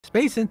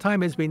Space and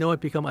time as we know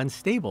it become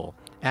unstable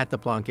at the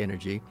Planck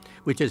energy,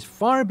 which is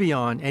far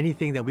beyond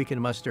anything that we can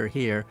muster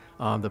here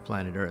on the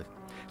planet Earth.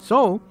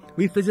 So,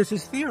 we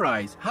physicists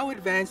theorize, how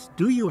advanced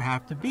do you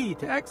have to be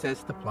to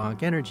access the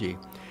Planck energy?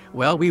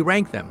 Well, we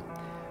rank them.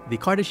 The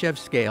Kardashev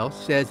scale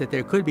says that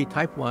there could be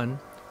type 1,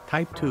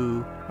 type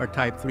 2, or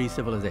type 3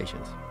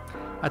 civilizations.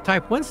 A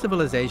type 1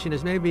 civilization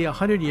is maybe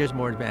 100 years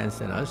more advanced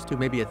than us, to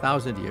maybe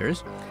 1,000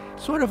 years,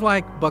 sort of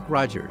like Buck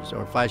Rogers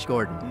or Flash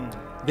Gordon.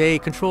 They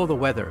control the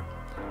weather.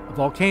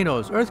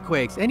 Volcanoes,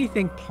 earthquakes,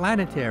 anything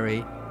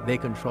planetary, they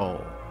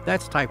control.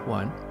 That's type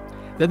 1.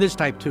 Then there's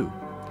type 2.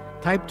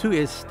 Type 2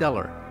 is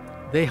stellar.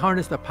 They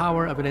harness the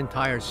power of an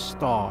entire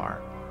star,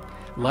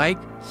 like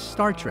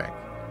Star Trek.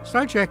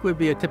 Star Trek would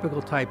be a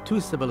typical type 2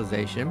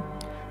 civilization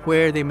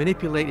where they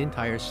manipulate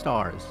entire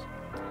stars.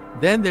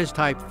 Then there's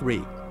type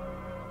 3.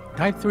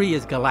 Type 3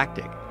 is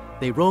galactic.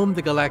 They roam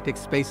the galactic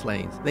space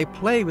lanes. They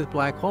play with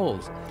black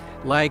holes,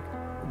 like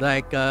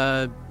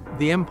the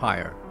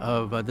Empire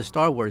of the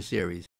Star Wars series.